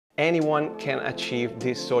anyone can achieve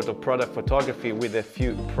this sort of product photography with a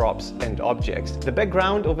few props and objects. The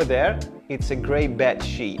background over there, it's a gray bed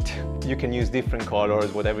sheet. You can use different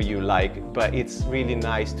colors, whatever you like, but it's really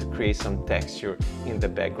nice to create some texture in the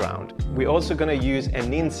background. We're also gonna use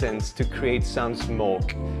an incense to create some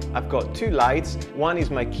smoke. I've got two lights. One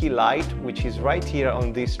is my key light, which is right here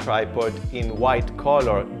on this tripod in white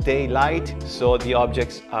color, daylight, so the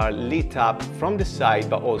objects are lit up from the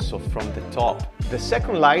side but also from the top. The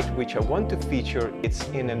second light, which I want to feature, it's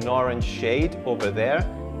in an orange shade over there,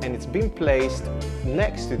 and it's been placed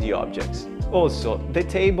next to the objects. Also, the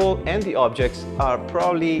table and the objects are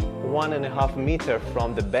probably 1.5 meters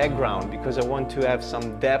from the background because I want to have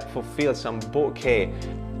some depth of field, some bokeh.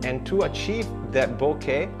 And to achieve that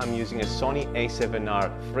bokeh, I'm using a Sony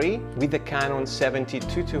a7R III with a Canon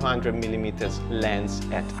 70-200mm lens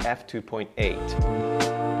at f2.8.